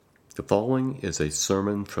The following is a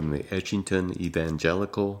sermon from the Edgington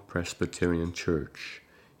Evangelical Presbyterian Church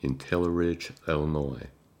in Taylor Ridge, Illinois.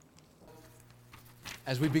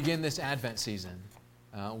 As we begin this Advent season,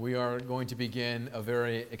 we are going to begin a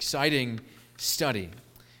very exciting study.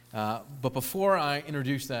 But before I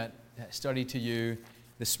introduce that study to you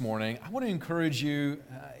this morning, I want to encourage you,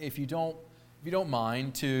 if you don't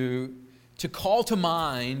mind, to call to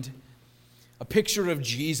mind a picture of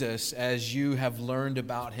Jesus as you have learned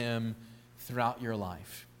about him throughout your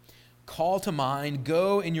life. Call to mind,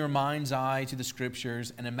 go in your mind's eye to the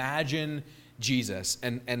Scriptures and imagine Jesus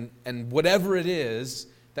and whatever it is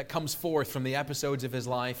that comes forth from the episodes of his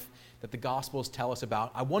life that the Gospels tell us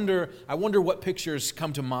about. I wonder what pictures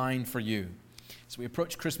come to mind for you. As we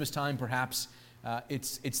approach Christmas time, perhaps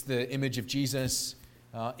it's the image of Jesus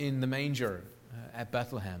in the manger at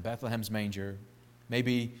Bethlehem, Bethlehem's manger.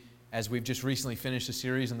 Maybe as we've just recently finished a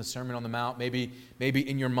series on the Sermon on the Mount, maybe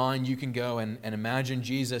in your mind you can go and imagine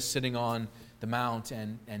Jesus sitting on the Mount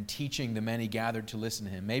and teaching the many gathered to listen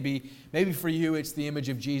to him. Maybe for you it's the image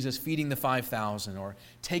of Jesus feeding the 5,000 or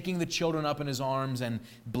taking the children up in his arms and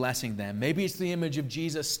blessing them. Maybe it's the image of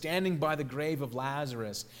Jesus standing by the grave of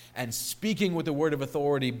Lazarus and speaking with the word of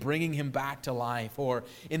authority, bringing him back to life. Or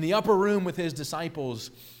in the upper room with his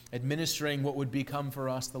disciples, administering what would become for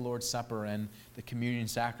us the Lord's Supper and the communion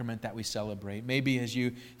sacrament that we celebrate. Maybe as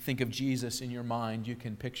you think of Jesus in your mind, you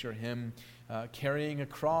can picture him carrying a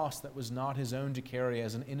cross that was not his own to carry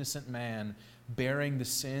as an innocent man, bearing the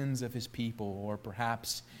sins of his people, or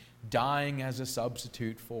perhaps dying as a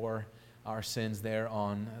substitute for our sins there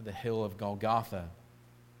on the hill of Golgotha.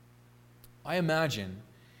 I imagine,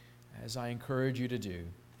 as I encourage you to do,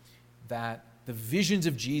 that the visions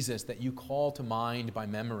of Jesus that you call to mind by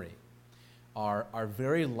memory are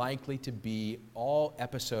very likely to be all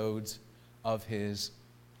episodes of his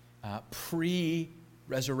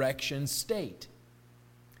pre-resurrection state.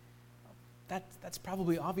 That's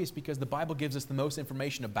probably obvious because the Bible gives us the most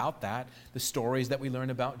information about that. The stories that we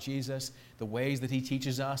learn about Jesus, the ways that he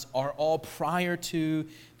teaches us, are all prior to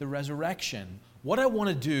the resurrection. What I want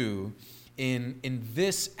to do in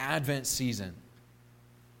this Advent season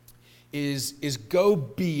is go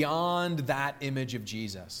beyond that image of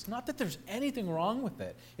Jesus. Not that there's anything wrong with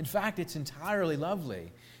it. In fact, it's entirely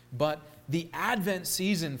lovely. But the Advent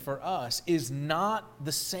season for us is not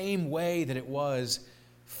the same way that it was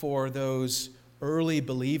for those early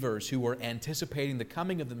believers who were anticipating the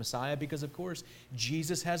coming of the Messiah, because, of course,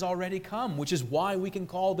 Jesus has already come, which is why we can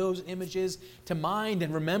call those images to mind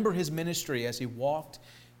and remember his ministry as he walked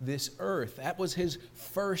this earth. That was his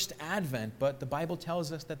first advent, but the Bible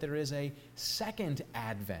tells us that there is a second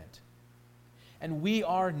advent. And we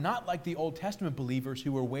are not like the Old Testament believers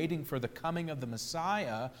who were waiting for the coming of the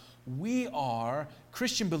Messiah. We are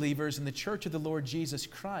Christian believers in the Church of the Lord Jesus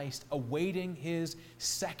Christ, awaiting his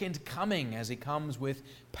second coming as he comes with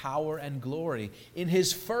power and glory. In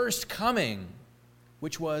his first coming,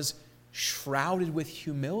 which was shrouded with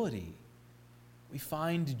humility, we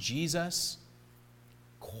find Jesus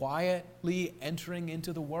quietly entering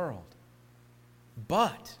into the world.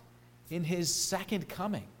 But in his second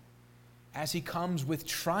coming, as he comes with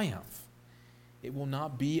triumph, it will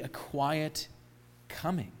not be a quiet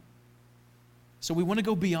coming. So we want to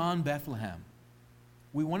go beyond Bethlehem.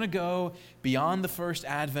 We want to go beyond the first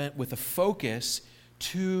advent with a focus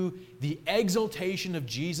to the exaltation of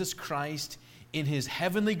Jesus Christ in his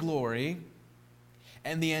heavenly glory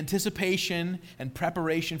and the anticipation and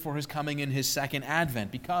preparation for his coming in his second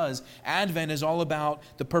advent, because Advent is all about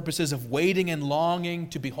the purposes of waiting and longing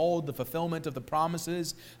to behold the fulfillment of the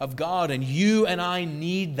promises of God, and you and I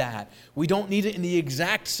need that. We don't need it in the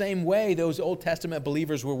exact same way those Old Testament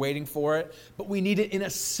believers were waiting for it, but we need it in a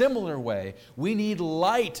similar way. We need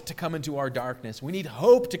light to come into our darkness. We need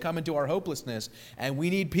hope to come into our hopelessness, and we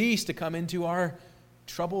need peace to come into our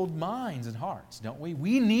troubled minds and hearts, don't we?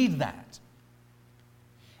 We need that.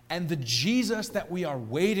 And the Jesus that we are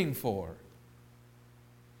waiting for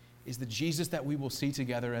is the Jesus that we will see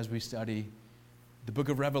together as we study the book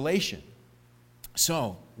of Revelation.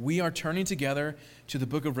 So, we are turning together to the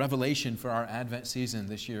book of Revelation for our Advent season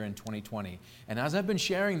this year in 2020. And as I've been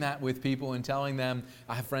sharing that with people and telling them,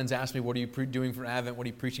 I have friends ask me, what are you doing for Advent? What are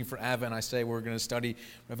you preaching for Advent? I say, we're going to study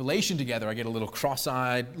Revelation together. I get a little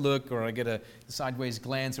cross-eyed look, or I get a sideways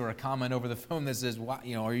glance or a comment over the phone that says, wow,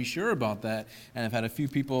 are you sure about that? And I've had a few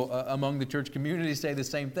people among the church community say the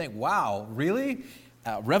same thing. Wow, really?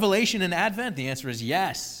 Revelation and Advent? The answer is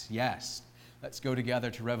yes, yes. let's go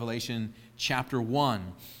together to Revelation chapter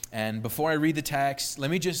 1. And before I read the text,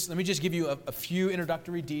 let me just give you a few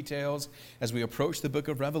introductory details as we approach the book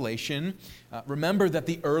of Revelation. Remember that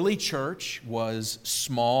the early church was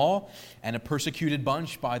small and a persecuted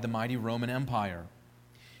bunch by the mighty Roman Empire.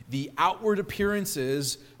 The outward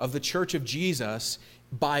appearances of the Church of Jesus,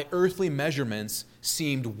 by earthly measurements,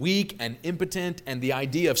 seemed weak and impotent, and the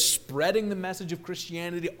idea of spreading the message of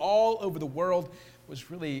Christianity all over the world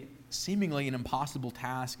was really seemingly an impossible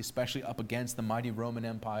task, especially up against the mighty Roman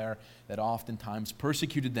Empire that oftentimes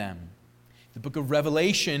persecuted them. The book of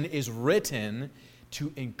Revelation is written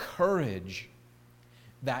to encourage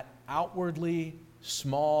that outwardly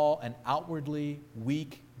small and outwardly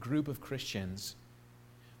weak group of Christians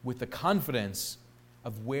with the confidence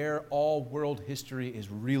of where all world history is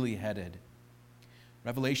really headed.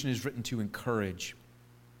 Revelation is written to encourage.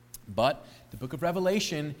 But the book of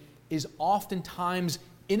Revelation is oftentimes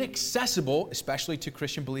inaccessible, especially to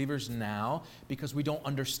Christian believers now, because we don't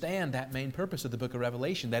understand that main purpose of the book of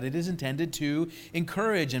Revelation, that it is intended to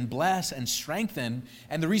encourage and bless and strengthen.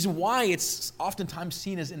 And the reason why it's oftentimes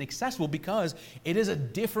seen as inaccessible, because it is a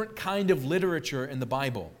different kind of literature in the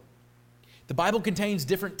Bible. The Bible contains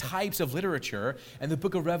different types of literature, and the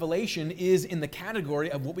book of Revelation is in the category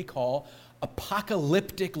of what we call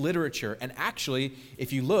apocalyptic literature. And actually,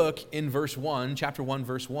 if you look in verse 1, chapter 1,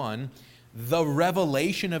 verse 1, the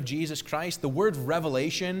revelation of Jesus Christ, the word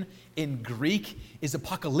revelation in Greek is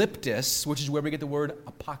apocalyptis, which is where we get the word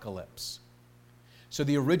apocalypse. So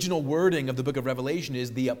the original wording of the book of Revelation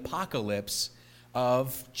is the apocalypse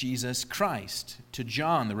of Jesus Christ to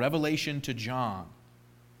John, the revelation to John.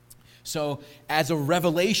 So as a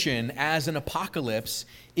revelation, as an apocalypse,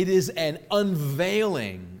 it is an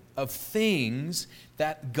unveiling of things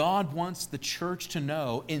that God wants the church to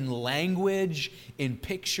know in language, in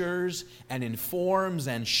pictures, and in forms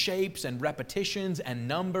and shapes and repetitions and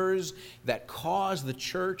numbers that cause the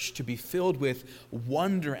church to be filled with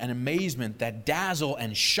wonder and amazement that dazzle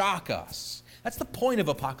and shock us. That's the point of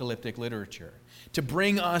apocalyptic literature, to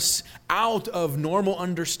bring us out of normal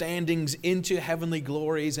understandings into heavenly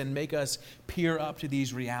glories and make us peer up to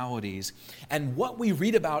these realities. And what we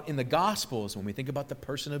read about in the Gospels, when we think about the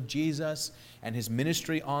person of Jesus and his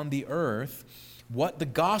ministry on the earth, what the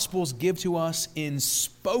Gospels give to us in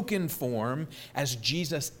spoken form as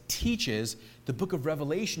Jesus teaches, the book of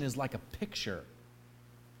Revelation is like a picture.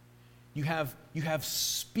 You have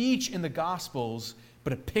speech in the Gospels,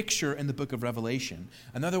 but a picture in the book of Revelation.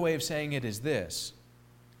 Another way of saying it is this.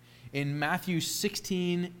 In Matthew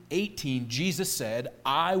 16:18, Jesus said,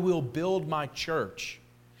 "I will build my church,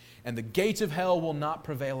 and the gates of hell will not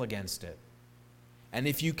prevail against it." And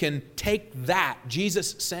if you can take that,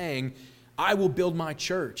 Jesus saying, "I will build my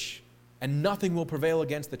church, and nothing will prevail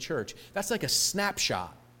against the church," that's like a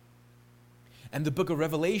snapshot. And the book of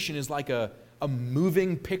Revelation is like a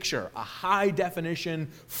moving picture, a high-definition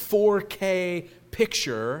 4K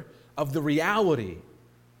picture of the reality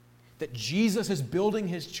that Jesus is building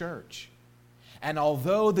his church. And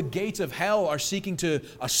although the gates of hell are seeking to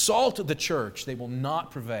assault the church, they will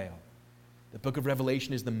not prevail. The book of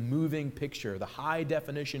Revelation is the moving picture, the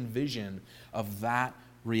high-definition vision of that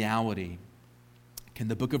reality. Can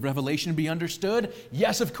the book of Revelation be understood?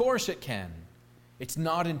 Yes, of course it can. It's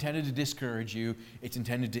not intended to discourage you, it's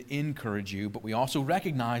intended to encourage you, but we also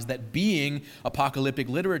recognize that being apocalyptic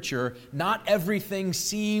literature, not everything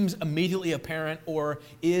seems immediately apparent or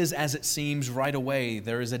is as it seems right away.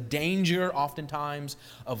 There is a danger oftentimes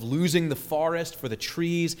of losing the forest for the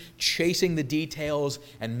trees, chasing the details,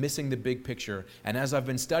 and missing the big picture. And as I've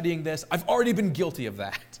been studying this, I've already been guilty of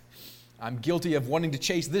that. I'm guilty of wanting to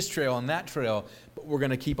chase this trail and that trail, but we're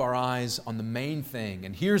going to keep our eyes on the main thing.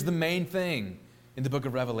 And here's the main thing in the book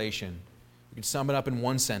of Revelation. You can sum it up in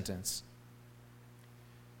one sentence.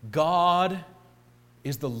 God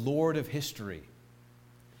is the Lord of history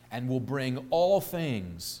and will bring all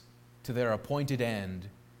things to their appointed end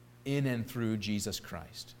in and through Jesus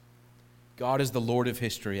Christ. God is the Lord of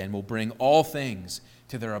history and will bring all things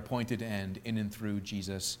to their appointed end in and through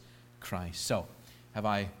Jesus Christ. So, have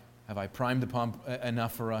I primed the pump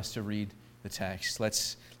enough for us to read the text?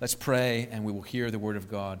 Let's pray, and we will hear the word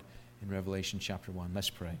of God in Revelation chapter 1. Let's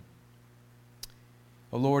pray.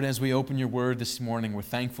 Oh Lord, as we open your word this morning, we're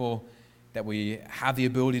thankful that we have the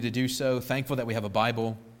ability to do so, thankful that we have a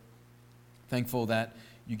Bible, thankful that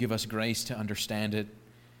you give us grace to understand it.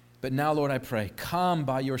 But now, Lord, I pray, come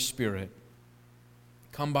by your Spirit,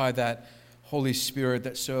 come by that Holy Spirit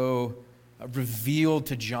that so revealed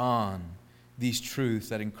to John these truths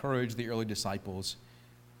that encouraged the early disciples.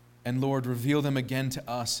 And Lord, reveal them again to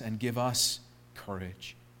us and give us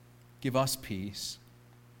courage. Give us peace.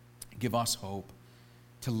 Give us hope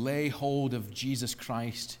to lay hold of Jesus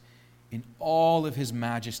Christ in all of his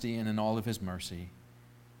majesty and in all of his mercy.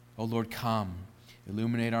 O Lord, come,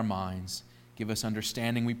 illuminate our minds, give us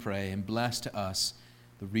understanding, we pray, and bless to us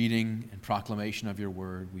the reading and proclamation of your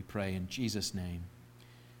word, we pray in Jesus' name.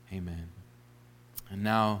 Amen. And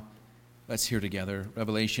now, let's hear together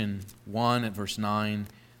Revelation 1 at verse 9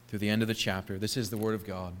 through the end of the chapter. This is the word of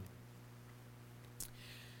God.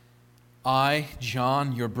 I,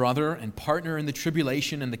 John, your brother and partner in the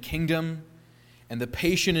tribulation and the kingdom and the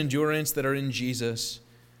patient endurance that are in Jesus,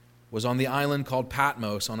 was on the island called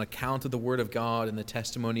Patmos on account of the word of God and the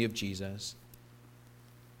testimony of Jesus.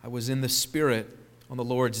 I was in the Spirit on the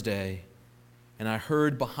Lord's day, and I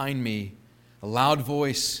heard behind me a loud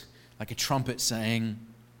voice like a trumpet saying,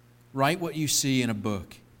 "Write what you see in a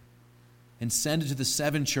book and send it to the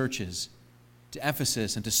 7 churches, to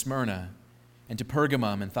Ephesus and to Smyrna, and to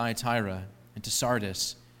Pergamum and Thyatira, and to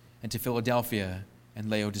Sardis, and to Philadelphia and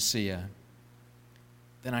Laodicea."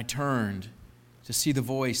 Then I turned to see the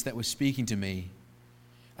voice that was speaking to me,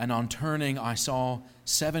 and on turning I saw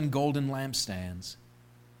 7 golden lampstands,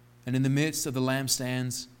 and in the midst of the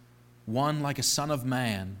lampstands one like a son of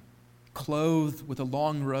man, clothed with a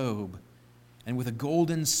long robe, and with a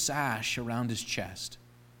golden sash around his chest.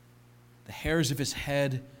 The hairs of his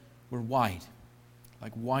head were white,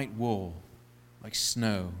 like white wool, like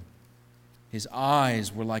snow. His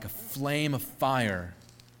eyes were like a flame of fire.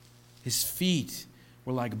 His feet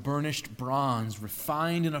were like burnished bronze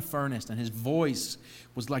refined in a furnace, and his voice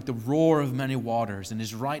was like the roar of many waters. In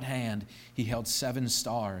his right hand he held 7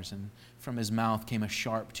 stars, and from his mouth came a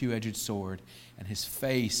sharp 2-edged sword, and his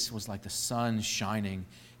face was like the sun shining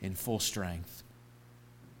in full strength.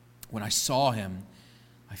 When I saw him,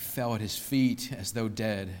 I fell at his feet as though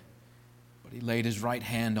dead, but he laid his right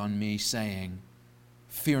hand on me, saying,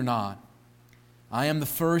 "Fear not, I am the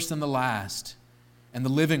first and the last, and the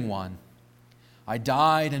living one. I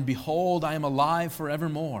died, and behold, I am alive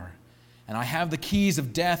forevermore, and I have the keys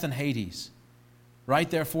of death and Hades. Write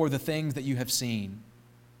therefore the things that you have seen,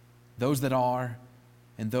 those that are,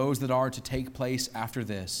 and those that are to take place after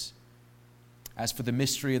this. As for the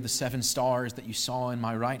mystery of the 7 stars that you saw in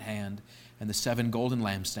my right hand, and the 7 golden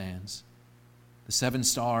lampstands, the 7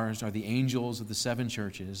 stars are the angels of the 7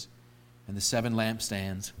 churches, and the 7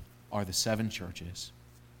 lampstands are the 7 churches."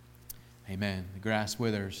 Amen. The grass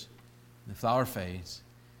withers, the flower fades,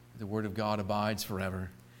 the word of God abides forever.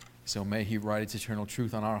 So may he write its eternal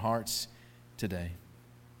truth on our hearts today.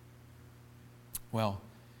 Well,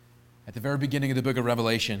 at the very beginning of the book of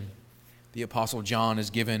Revelation, the Apostle John is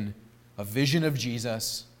given a vision of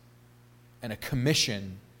Jesus and a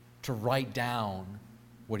commission to write down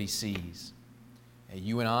what he sees. And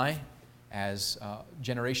you and I, as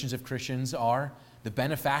generations of Christians, are the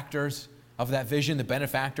benefactors of that vision, the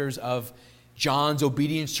benefactors of John's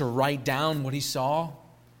obedience to write down what he saw.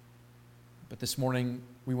 But this morning,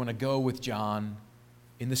 we want to go with John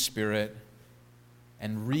in the Spirit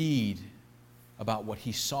and read about what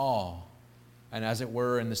he saw, and as it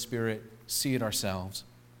were, in the Spirit, see it ourselves.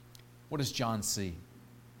 What does John see?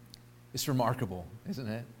 It's remarkable, isn't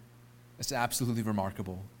it? It's absolutely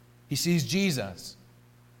remarkable. He sees Jesus.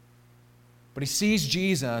 But he sees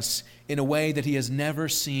Jesus in a way that he has never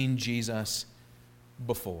seen Jesus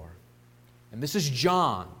before. And this is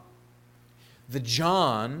John. The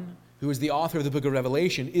John who is the author of the book of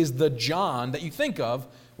Revelation is the John that you think of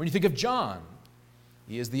when you think of John.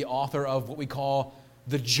 He is the author of what we call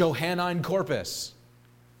the Johannine Corpus,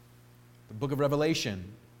 the book of Revelation,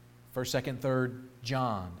 1st, 2nd, 3rd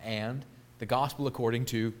John, and the Gospel according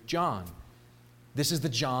to John. This is the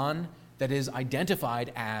John that is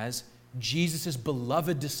identified as Jesus'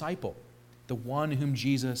 beloved disciple, the one whom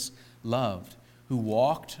Jesus loved, who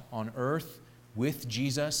walked on earth with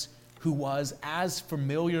Jesus, who was as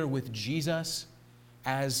familiar with Jesus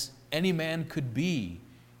as any man could be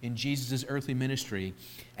in Jesus' earthly ministry.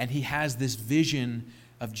 And he has this vision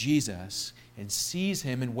of Jesus and sees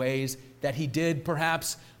him in ways that he did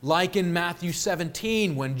perhaps like in Matthew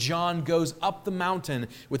 17 when John goes up the mountain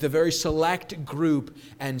with a very select group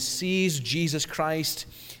and sees Jesus Christ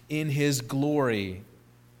in his glory.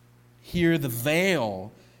 Here the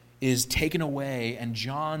veil is taken away, and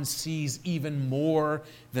John sees even more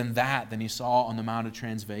than that than he saw on the Mount of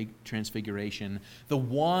Transfiguration. The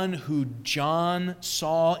one who John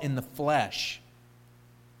saw in the flesh,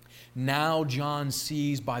 now John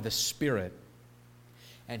sees by the Spirit.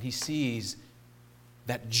 And he sees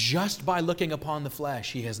that just by looking upon the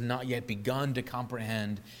flesh, he has not yet begun to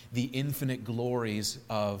comprehend the infinite glories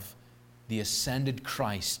of the ascended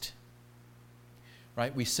Christ.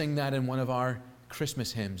 Right? We sing that in one of our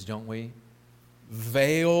Christmas hymns, don't we?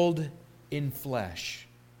 veiled in flesh,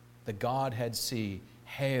 the Godhead see.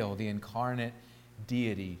 Hail, the incarnate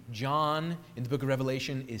deity. John, in the book of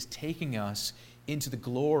Revelation, is taking us into the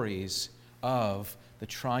glories of the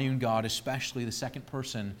triune God, especially the second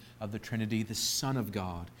person of the Trinity, the Son of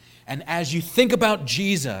God. And as you think about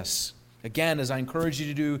Jesus, again, as I encourage you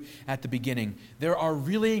to do at the beginning, there are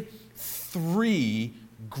really three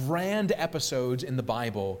grand episodes in the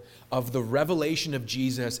Bible of the revelation of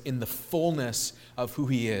Jesus in the fullness of who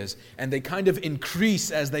he is. And they kind of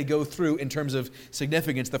increase as they go through in terms of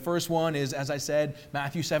significance. The first one is, as I said,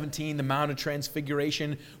 Matthew 17, the Mount of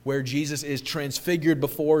Transfiguration, where Jesus is transfigured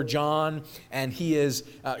before John and he is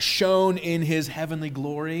shown in his heavenly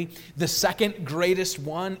glory. The second greatest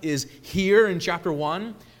one is here in chapter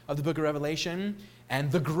 1 of the book of Revelation.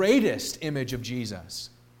 And the greatest image of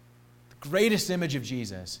Jesus,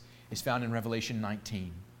 is found in Revelation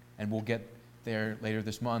 19. And we'll get there later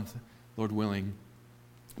this month, Lord willing.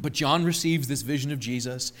 But John receives this vision of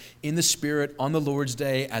Jesus in the Spirit on the Lord's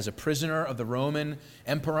Day as a prisoner of the Roman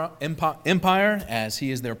Empire, as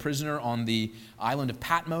he is their prisoner on the island of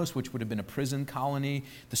Patmos, which would have been a prison colony.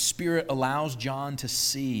 The Spirit allows John to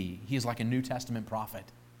see. He is like a New Testament prophet.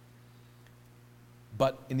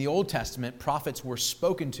 But in the Old Testament, prophets were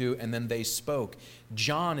spoken to and then they spoke.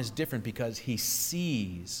 John is different because he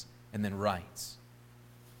sees and then writes.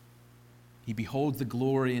 He beholds the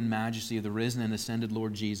glory and majesty of the risen and ascended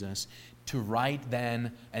Lord Jesus, to write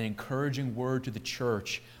then an encouraging word to the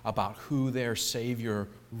church about who their Savior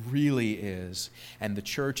really is. And the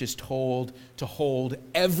church is told to hold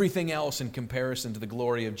everything else in comparison to the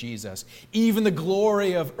glory of Jesus, even the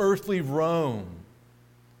glory of earthly Rome.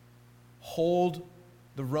 Hold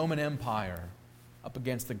the Roman Empire up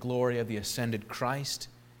against the glory of the ascended Christ,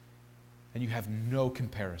 and you have no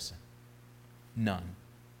comparison. None.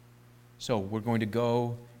 So we're going to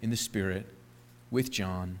go in the Spirit with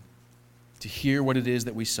John to hear what it is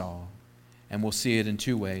that we saw, and we'll see it in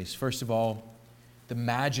two ways. First of all, the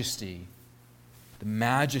majesty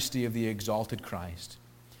of the exalted Christ,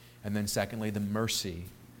 and then secondly, the mercy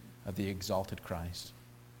of the exalted Christ.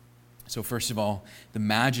 So first of all, the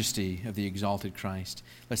majesty of the exalted Christ.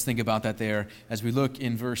 Let's think about that there as we look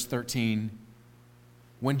in verse 13.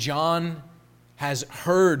 When John has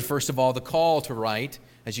heard, first of all, the call to write,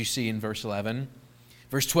 as you see in verse 11.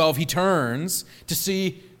 Verse 12, he turns to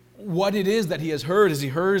see what it is that he has heard as he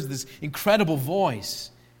hears this incredible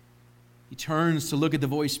voice. He turns to look at the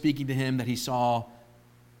voice speaking to him that he saw,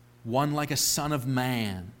 one like a son of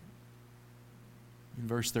man. In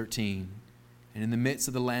verse 13, and in the midst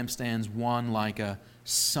of the lampstands, one like a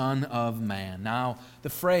Son of Man. Now, the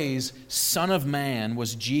phrase Son of Man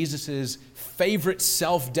was Jesus' favorite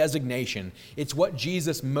self-designation. It's what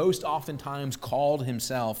Jesus most oftentimes called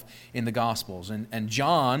himself in the Gospels. And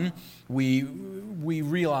John, we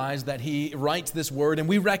realize that he writes this word, and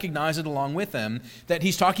we recognize it along with him, that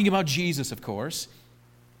he's talking about Jesus, of course.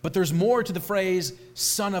 But there's more to the phrase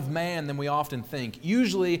Son of Man than we often think.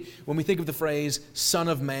 Usually, when we think of the phrase Son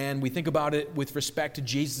of Man, we think about it with respect to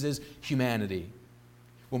Jesus' humanity.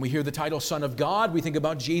 When we hear the title Son of God, we think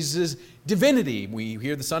about Jesus' divinity. We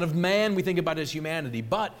hear the Son of Man, we think about his humanity.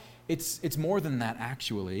 But it's more than that,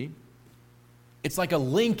 actually. It's like a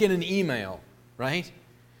link in an email, right?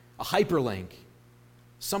 A hyperlink.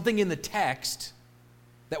 Something in the text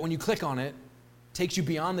that when you click on it, takes you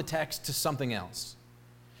beyond the text to something else.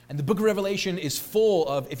 And the book of Revelation is full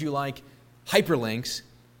of, if you like, hyperlinks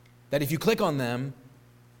that if you click on them,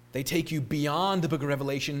 they take you beyond the book of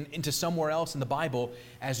Revelation into somewhere else in the Bible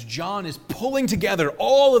as John is pulling together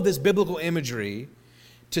all of this biblical imagery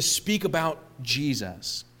to speak about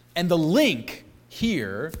Jesus. And the link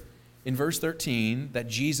here in verse 13 that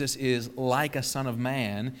Jesus is like a son of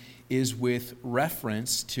man is with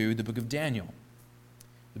reference to the book of Daniel.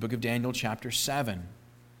 The book of Daniel chapter 7,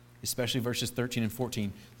 especially verses 13 and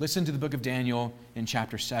 14. Listen to the book of Daniel in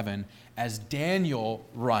chapter 7 as Daniel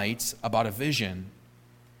writes about a vision.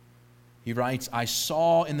 He writes, I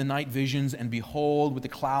saw in the night visions, and behold, with the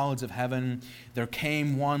clouds of heaven, there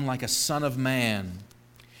came one like a son of man.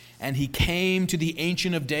 And he came to the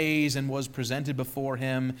Ancient of Days and was presented before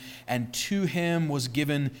him, and to him was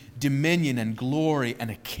given dominion and glory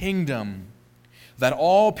and a kingdom, that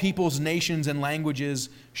all peoples, nations, and languages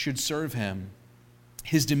should serve him.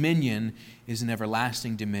 His dominion is an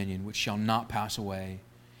everlasting dominion which shall not pass away,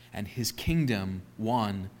 and his kingdom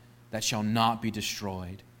one that shall not be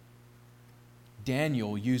destroyed.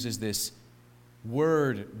 Daniel uses this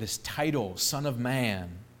word, this title, Son of Man,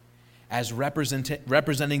 as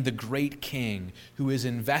representing the great king who is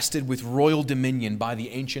invested with royal dominion by the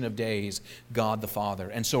Ancient of Days, God the Father.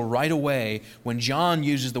 And so right away, when John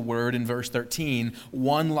uses the word in verse 13,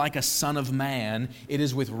 one like a son of man, it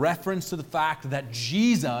is with reference to the fact that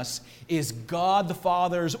Jesus is God the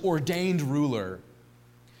Father's ordained ruler,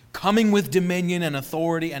 coming with dominion and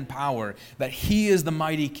authority and power, that he is the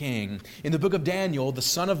mighty king. In the book of Daniel, the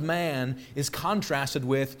Son of Man is contrasted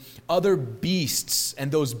with other beasts,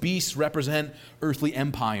 and those beasts represent earthly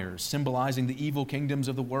empires, symbolizing the evil kingdoms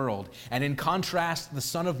of the world. And in contrast, the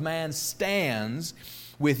Son of Man stands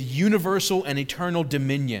with universal and eternal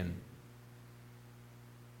dominion.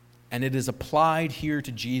 And it is applied here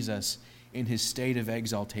to Jesus in his state of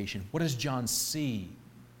exaltation. What does John see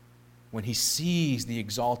when he sees the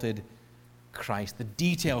exalted Christ? The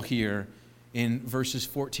detail here in verses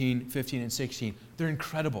 14, 15, and 16, they're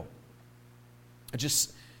incredible. I'll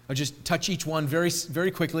just touch each one very,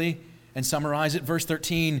 very quickly and summarize it. Verse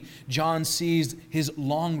 13, John sees his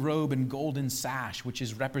long robe and golden sash, which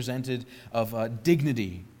is represented of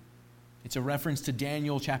dignity. It's a reference to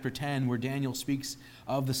Daniel chapter 10, where Daniel speaks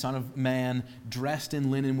of the Son of Man dressed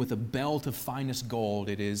in linen with a belt of finest gold.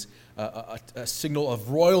 It is a signal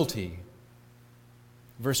of royalty.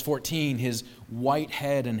 Verse 14, his white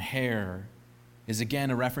head and hair is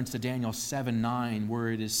again a reference to Daniel 7:9, where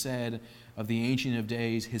it is said of the Ancient of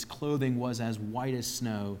Days, his clothing was as white as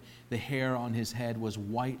snow, the hair on his head was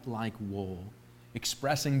white like wool,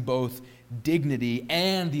 expressing both dignity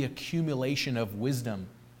and the accumulation of wisdom,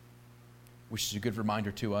 which is a good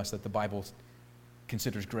reminder to us that the Bible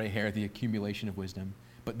considers gray hair the accumulation of wisdom.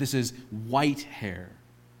 But this is white hair,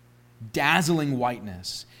 dazzling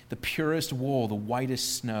whiteness, the purest wool, the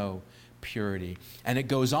whitest snow, purity. And it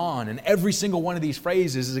goes on, and every single one of these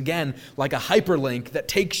phrases is again like a hyperlink that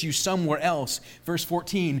takes you somewhere else. Verse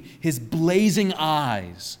 14, his blazing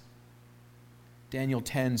eyes. Daniel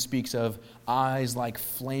 10 speaks of eyes like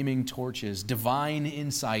flaming torches, divine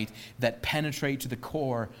insight that penetrate to the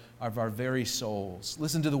core of our very souls.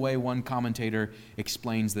 Listen to the way one commentator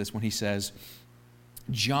explains this when he says,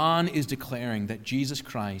 John is declaring that Jesus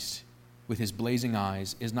Christ, with his blazing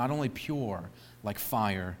eyes, is not only pure like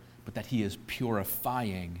fire, but that he is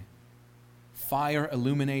purifying. Fire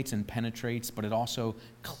illuminates and penetrates, but it also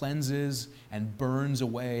cleanses and burns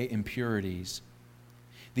away impurities.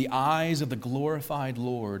 The eyes of the glorified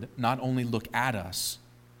Lord not only look at us,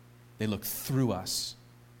 they look through us,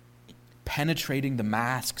 penetrating the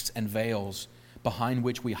masks and veils behind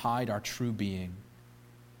which we hide our true being.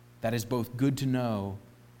 That is both good to know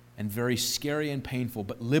and very scary and painful,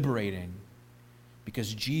 but liberating,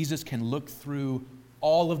 because Jesus can look through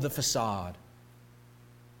all of the facade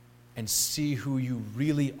and see who you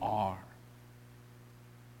really are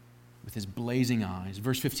with his blazing eyes.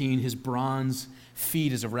 Verse 15, his bronze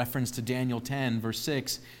feet is a reference to Daniel 10. Verse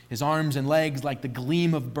 6, his arms and legs like the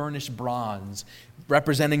gleam of burnished bronze,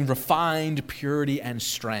 representing refined purity and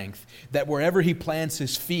strength, that wherever he plants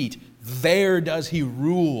his feet, there does he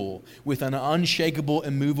rule with an unshakable,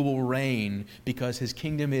 immovable reign, because his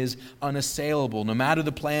kingdom is unassailable. No matter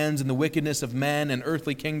the plans and the wickedness of men and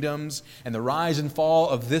earthly kingdoms and the rise and fall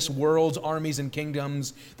of this world's armies and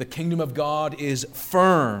kingdoms, the kingdom of God is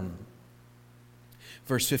firm.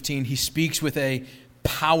 Verse 15, he speaks with a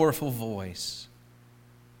powerful voice,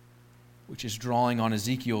 which is drawing on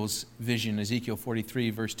Ezekiel's vision, Ezekiel 43,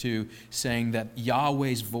 verse 2, saying that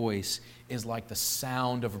Yahweh's voice is like the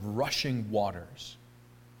sound of rushing waters.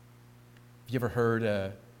 Have you ever heard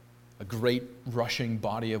a great rushing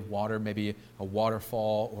body of water, maybe a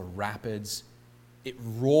waterfall or rapids? It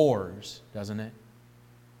roars, doesn't it?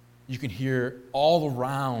 You can hear all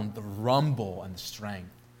around the rumble and the strength.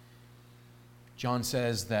 John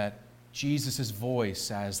says that Jesus' voice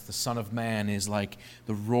as the Son of Man is like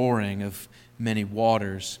the roaring of many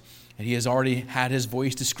waters. And he has already had his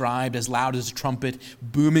voice described as loud as a trumpet,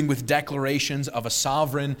 booming with declarations of a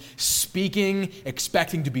sovereign, speaking,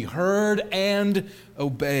 expecting to be heard and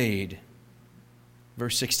obeyed.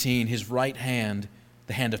 Verse 16, his right hand,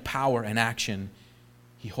 the hand of power and action,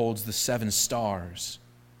 he holds the 7 stars.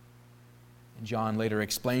 And John later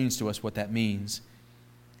explains to us what that means.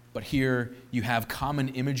 But here you have common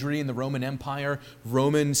imagery in the Roman Empire.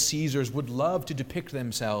 Roman Caesars would love to depict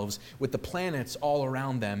themselves with the planets all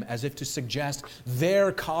around them as if to suggest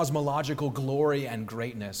their cosmological glory and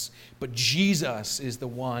greatness. But Jesus is the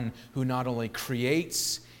one who not only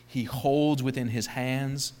creates, he holds within his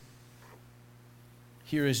hands.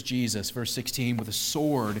 Here is Jesus, verse 16, with a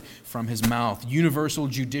sword from his mouth, universal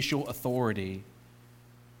judicial authority.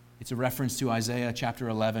 It's a reference to Isaiah chapter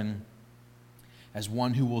 11. as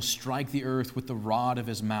one who will strike the earth with the rod of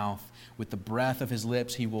his mouth. With the breath of his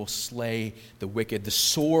lips, he will slay the wicked. The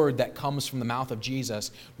sword that comes from the mouth of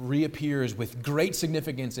Jesus reappears with great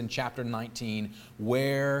significance in chapter 19,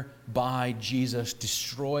 whereby Jesus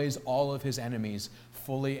destroys all of his enemies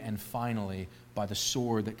fully and finally by the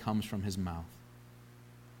sword that comes from his mouth.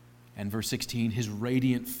 And verse 16, his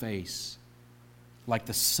radiant face, like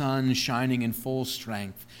the sun shining in full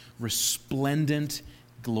strength, resplendent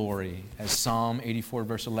glory. As Psalm 84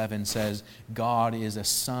 verse 11 says, God is a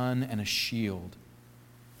sun and a shield,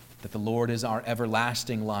 that the Lord is our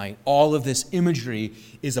everlasting light. All of this imagery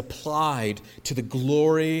is applied to the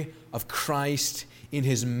glory of Christ in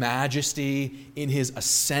his majesty, in his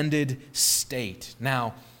ascended state.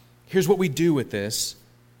 Now, here's what we do with this.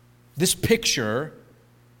 This picture,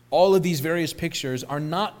 all of these various pictures, are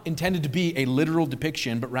not intended to be a literal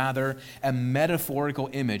depiction, but rather a metaphorical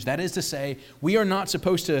image. That is to say, we are not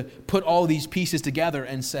supposed to put all these pieces together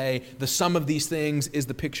and say the sum of these things is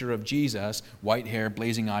the picture of Jesus: white hair,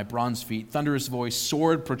 blazing eye, bronze feet, thunderous voice,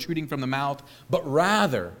 sword protruding from the mouth, but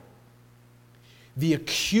rather the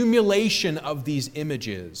accumulation of these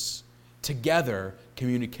images together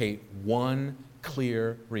communicate one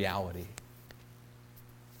clear reality: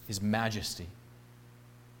 his majesty.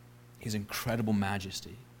 His incredible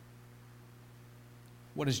majesty.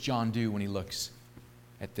 What does John do when he looks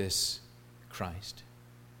at this Christ?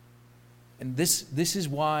 And this is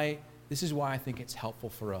why I think it's helpful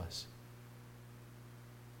for us.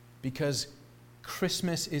 Because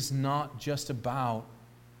Christmas is not just about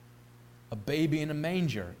a baby in a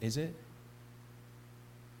manger, is it?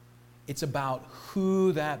 It's about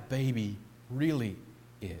who that baby really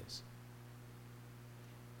is.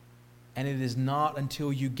 And it is not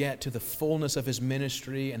until you get to the fullness of his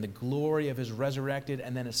ministry and the glory of his resurrected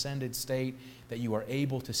and then ascended state that you are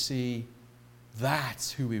able to see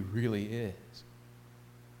that's who he really is.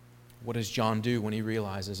 What does John do when he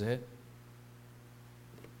realizes it?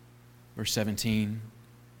 Verse 17,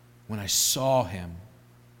 when I saw him,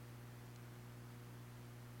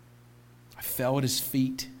 I fell at his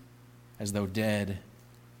feet as though dead.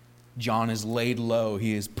 John is laid low.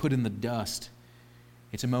 He is put in the dust.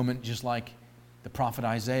 It's a moment just like the prophet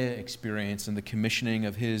Isaiah experienced in the commissioning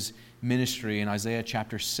of his ministry in Isaiah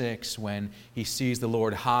chapter 6, when he sees the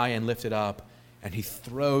Lord high and lifted up and he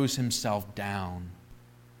throws himself down.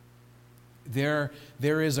 There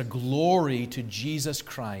is a glory to Jesus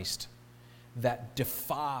Christ that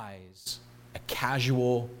defies a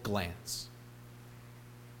casual glance.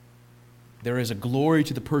 There is a glory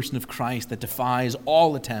to the person of Christ that defies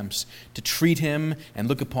all attempts to treat him and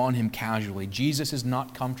look upon him casually. Jesus is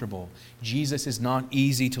not comfortable. Jesus is not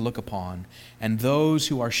easy to look upon. And those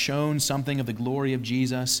who are shown something of the glory of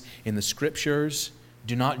Jesus in the Scriptures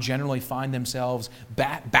do not generally find themselves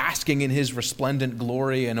basking in his resplendent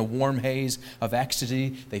glory in a warm haze of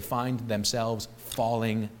ecstasy. They find themselves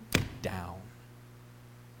falling down.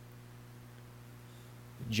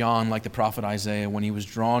 John, like the prophet Isaiah, when he was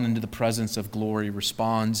drawn into the presence of glory,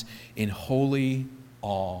 responds in holy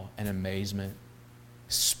awe and amazement,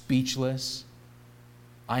 speechless.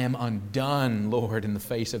 I am undone, Lord, in the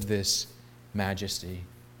face of this majesty.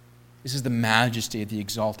 This is the majesty of the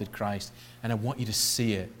exalted Christ, and I want you to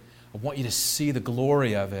see it. I want you to see the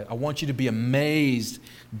glory of it. I want you to be amazed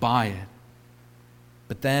by it.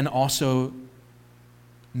 But then also,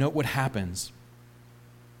 note what happens.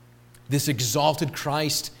 This exalted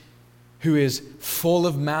Christ, who is full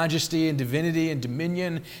of majesty and divinity and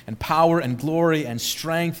dominion and power and glory and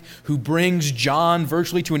strength, who brings John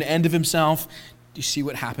virtually to an end of himself. Do you see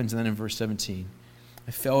what happens? And then in verse 17,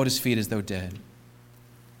 I fell at his feet as though dead.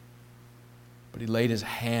 But he laid his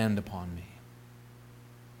hand upon me.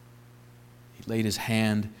 He laid his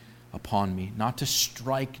hand upon me, not to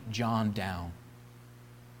strike John down,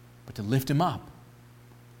 but to lift him up.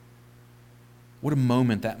 What a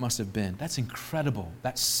moment that must have been. That's incredible.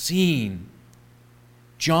 That scene.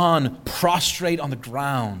 John prostrate on the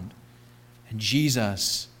ground, and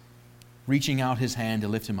Jesus reaching out his hand to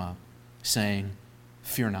lift him up, saying,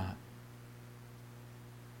 "Fear not.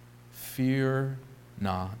 Fear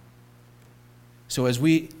not." So as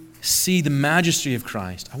we see the majesty of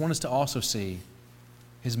Christ, I want us to also see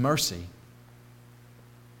his mercy.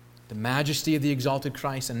 The majesty of the exalted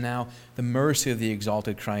Christ, and now the mercy of the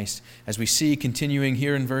exalted Christ. As we see continuing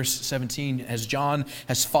here in verse 17, as John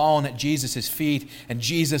has fallen at Jesus' feet and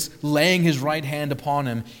Jesus laying his right hand upon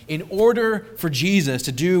him, in order for Jesus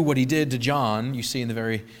to do what he did to John, you see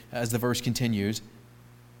as the verse continues,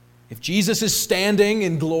 if Jesus is standing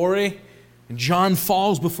in glory and John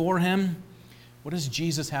falls before him, what does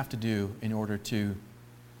Jesus have to do in order to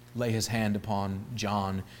lay his hand upon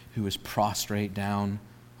John, who is prostrate down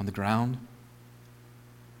on the ground?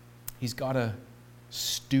 He's got to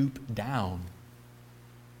stoop down.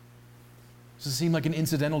 Does it seem like an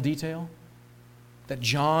incidental detail? That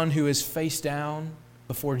John, who is face down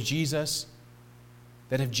before Jesus,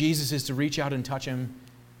 that if Jesus is to reach out and touch him,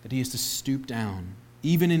 that he is to stoop down.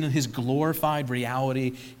 Even in his glorified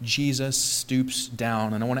reality, Jesus stoops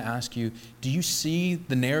down. And I want to ask you, do you see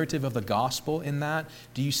the narrative of the gospel in that?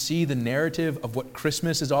 Do you see the narrative of what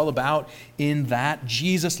Christmas is all about in that?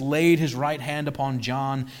 Jesus laid his right hand upon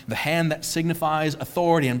John, the hand that signifies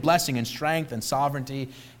authority and blessing and strength and sovereignty,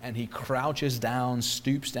 and he crouches down,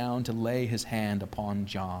 stoops down to lay his hand upon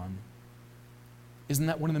John. Isn't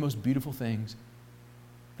that one of the most beautiful things?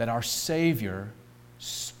 That our Savior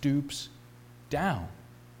stoops down,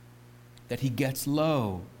 that he gets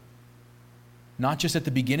low, not just at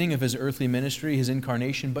the beginning of his earthly ministry, his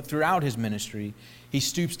incarnation, but throughout his ministry. He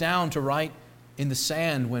stoops down to write in the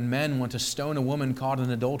sand when men want to stone a woman caught in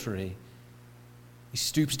adultery. He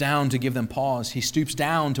stoops down to give them pause. He stoops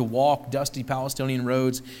down to walk dusty Palestinian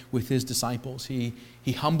roads with his disciples. He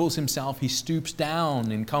humbles himself. He stoops down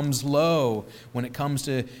and comes low when it comes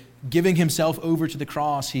to giving himself over to the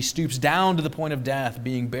cross. He stoops down to the point of death,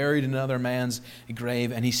 being buried in another man's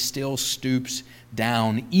grave, and he still stoops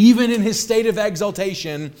down. Even in his state of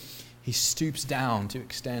exaltation, he stoops down to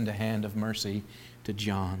extend a hand of mercy to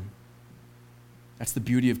John. That's the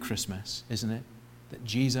beauty of Christmas, isn't it? That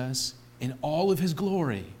Jesus, in all of his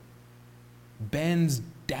glory, bends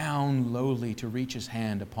down lowly to reach his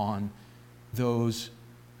hand upon those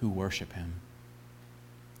who worship him.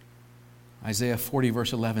 Isaiah 40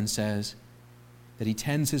 verse 11 says that he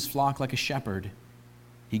tends his flock like a shepherd.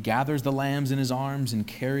 He gathers the lambs in his arms and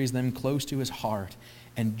carries them close to his heart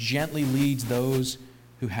and gently leads those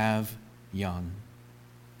who have young.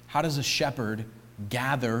 How does a shepherd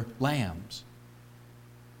gather lambs?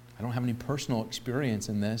 I don't have any personal experience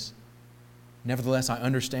in this. Nevertheless, I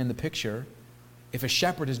understand the picture. If a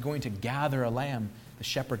shepherd is going to gather a lamb, the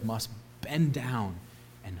shepherd must bend down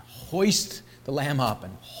and hoist the lamb up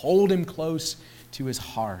and hold him close to his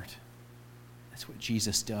heart. That's what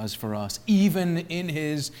Jesus does for us, even in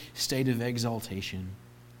his state of exaltation.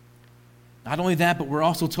 Not only that, but we're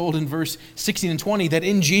also told in verse 16 and 20 that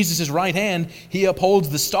in Jesus' right hand he upholds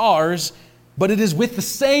the stars, but it is with the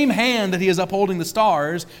same hand that he is upholding the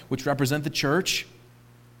stars, which represent the church,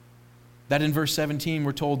 that in verse 17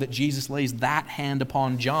 we're told that Jesus lays that hand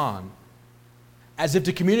upon John, as if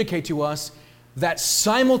to communicate to us that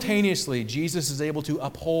simultaneously Jesus is able to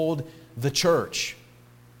uphold the church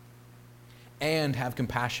and have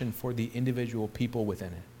compassion for the individual people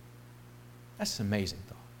within it. That's an amazing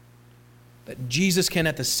thought. That Jesus can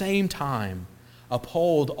at the same time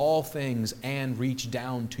uphold all things and reach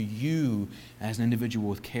down to you as an individual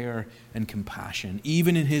with care and compassion.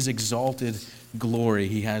 Even in his exalted glory,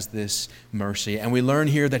 he has this mercy. And we learn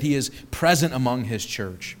here that he is present among his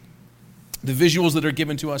church. The visuals that are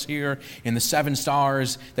given to us here in the 7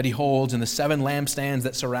 stars that he holds and the 7 lampstands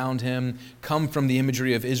that surround him come from the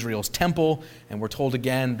imagery of Israel's temple, and we're told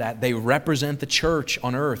again that they represent the church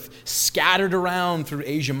on earth, scattered around through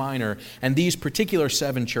Asia Minor. And these particular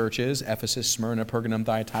 7 churches, Ephesus, Smyrna, Pergamum,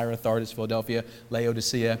 Thyatira, Sardis, Philadelphia,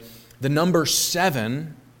 Laodicea, the number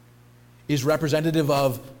 7 is representative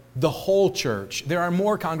of the whole church. There are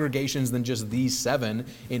more congregations than just these 7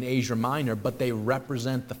 in Asia Minor, but they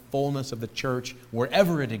represent the fullness of the church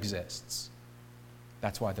wherever it exists.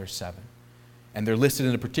 That's why there's 7. And they're listed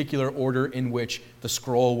in a particular order in which the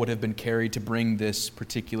scroll would have been carried to bring this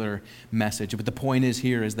particular message. But the point is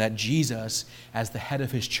here is that Jesus, as the head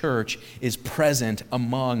of his church, is present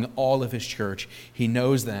among all of his church. He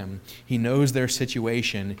knows them. He knows their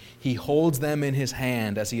situation. He holds them in his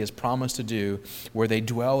hand, as he has promised to do, where they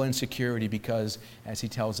dwell in security because, as he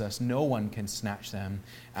tells us, no one can snatch them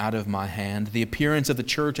out of my hand. The appearance of the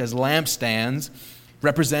church as lampstands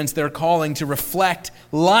represents their calling to reflect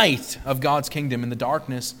light of God's kingdom in the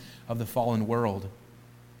darkness of the fallen world.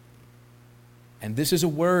 And this is a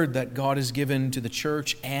word that God has given to the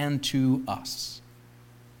church and to us.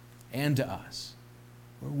 And to us.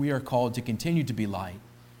 Where we are called to continue to be light,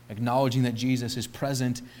 acknowledging that Jesus is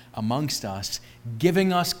present amongst us,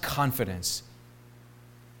 giving us confidence.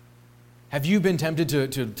 Have you been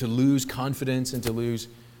tempted to lose confidence and to lose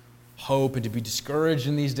hope and to be discouraged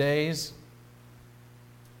in these days?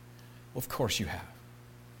 Well, of course you have.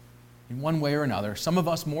 In one way or another. Some of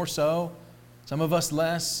us more so, some of us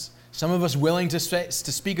less, some of us willing to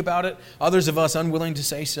speak about it, others of us unwilling to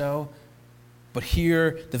say so. But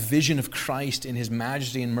here, the vision of Christ in his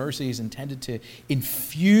majesty and mercy is intended to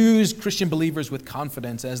infuse Christian believers with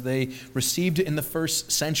confidence. As they received it in the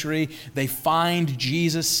first century, they find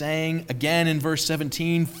Jesus saying, again in verse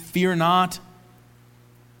 17, "Fear not."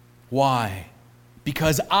 Why?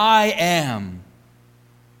 Because I am.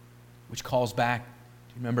 Which calls back,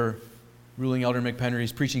 do you remember Ruling Elder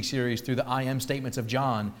McHenry's preaching series through the I am statements of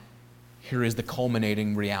John? Here is the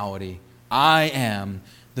culminating reality. I am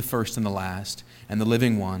the first and the last, and the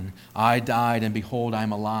living one. I died, and behold, I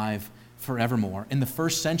am alive forevermore. In the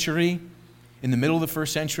first century, in the middle of the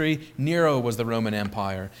first century, Nero was the Roman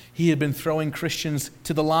Empire. He had been throwing Christians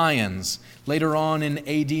to the lions. Later on in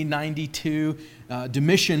AD 92,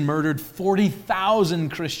 Domitian murdered 40,000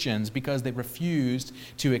 Christians because they refused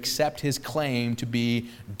to accept his claim to be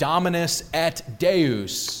Dominus et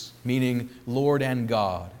Deus, meaning Lord and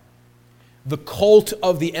God. The cult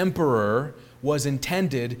of the emperor was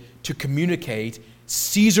intended to communicate,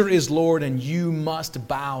 Caesar is Lord and you must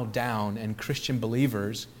bow down, and Christian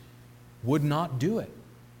believers would not do it.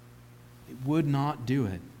 It would not do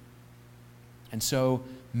it. And so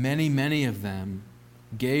many of them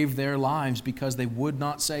gave their lives because they would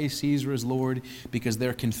not say Caesar is Lord, because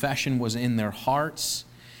their confession was in their hearts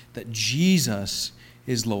that Jesus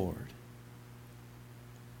is Lord.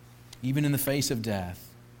 Even in the face of death,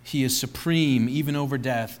 he is supreme even over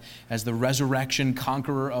death as the resurrection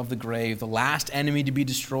conqueror of the grave, the last enemy to be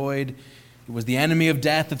destroyed. It was the enemy of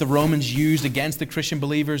death that the Romans used against the Christian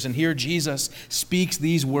believers. And here Jesus speaks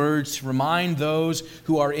these words to remind those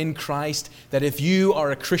who are in Christ that if you are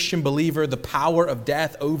a Christian believer, the power of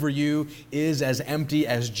death over you is as empty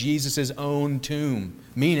as Jesus' own tomb,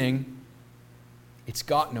 meaning it's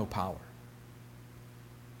got no power.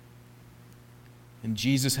 And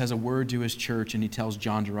Jesus has a word to his church, and he tells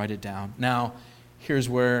John to write it down. Now, here's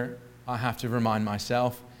where I have to remind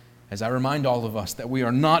myself, as I remind all of us, that we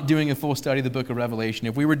are not doing a full study of the book of Revelation.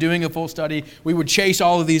 If we were doing a full study, we would chase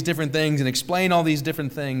all of these different things and explain all these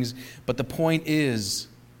different things. But the point is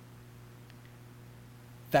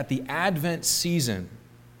that the Advent season,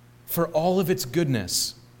 for all of its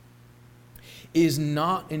goodness, is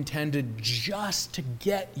not intended just to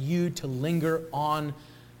get you to linger on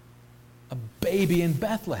a baby in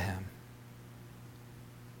Bethlehem,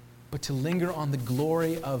 but to linger on the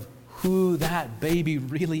glory of who that baby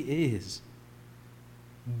really is.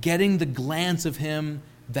 Getting the glance of him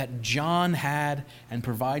that John had and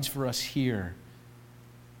provides for us here.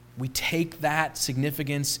 We take that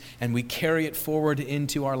significance and we carry it forward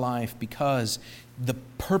into our life, because the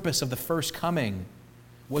purpose of the first coming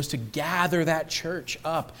was to gather that church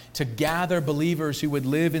up, to gather believers who would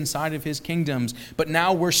live inside of his kingdoms. But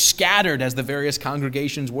now we're scattered, as the various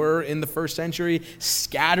congregations were in the first century,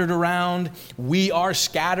 scattered around. We are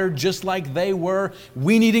scattered just like they were.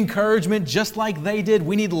 We need encouragement just like they did.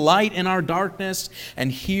 We need light in our darkness. And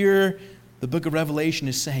here the book of Revelation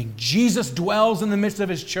is saying Jesus dwells in the midst of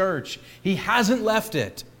his church. He hasn't left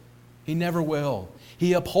it. He never will.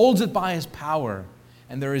 He upholds it by his power.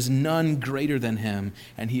 And there is none greater than him.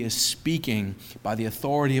 And he is speaking by the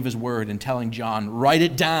authority of his word and telling John, write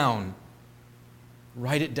it down.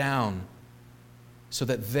 Write it down so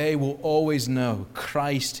that they will always know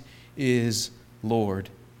Christ is Lord.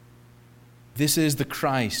 This is the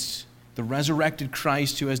Christ, the resurrected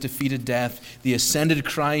Christ who has defeated death, the ascended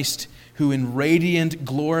Christ who in radiant,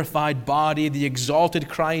 glorified body, the exalted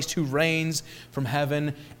Christ who reigns from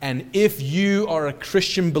heaven. And if you are a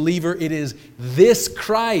Christian believer, it is this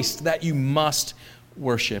Christ that you must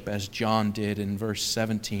worship, as John did in verse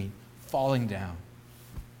 17, falling down,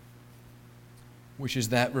 which is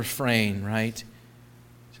that refrain, right?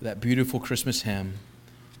 So that beautiful Christmas hymn,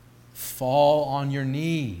 fall on your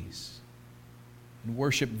knees and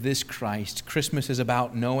worship this Christ. Christmas is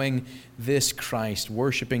about knowing this Christ,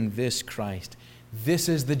 worshiping this Christ. This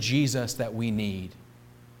is the Jesus that we need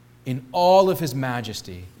in all of his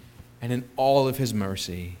majesty and in all of his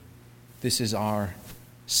mercy. This is our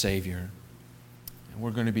Savior. And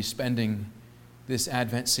we're going to be spending this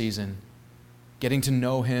Advent season getting to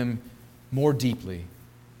know him more deeply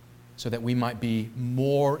so that we might be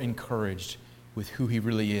more encouraged with who he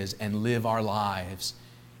really is and live our lives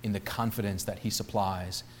in the confidence that he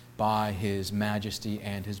supplies by his majesty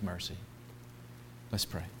and his mercy. Let's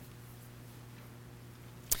pray.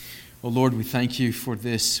 Well, Lord, we thank you for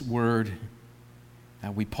this word.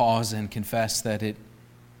 We pause and confess that it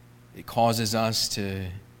causes us to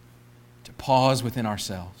pause within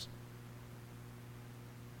ourselves.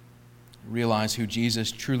 Realize who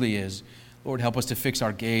Jesus truly is. Lord, help us to fix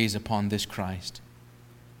our gaze upon this Christ.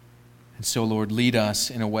 And so, Lord, lead us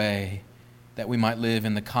in a way that we might live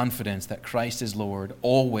in the confidence that Christ is Lord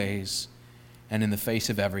always, and in the face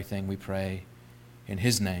of everything, we pray in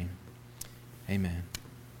His name. Amen.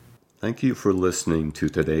 Thank you for listening to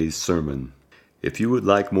today's sermon. If you would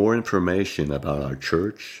like more information about our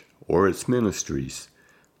church or its ministries,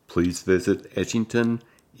 please visit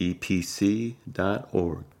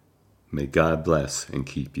edgingtonepc.org. May God bless and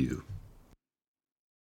keep you.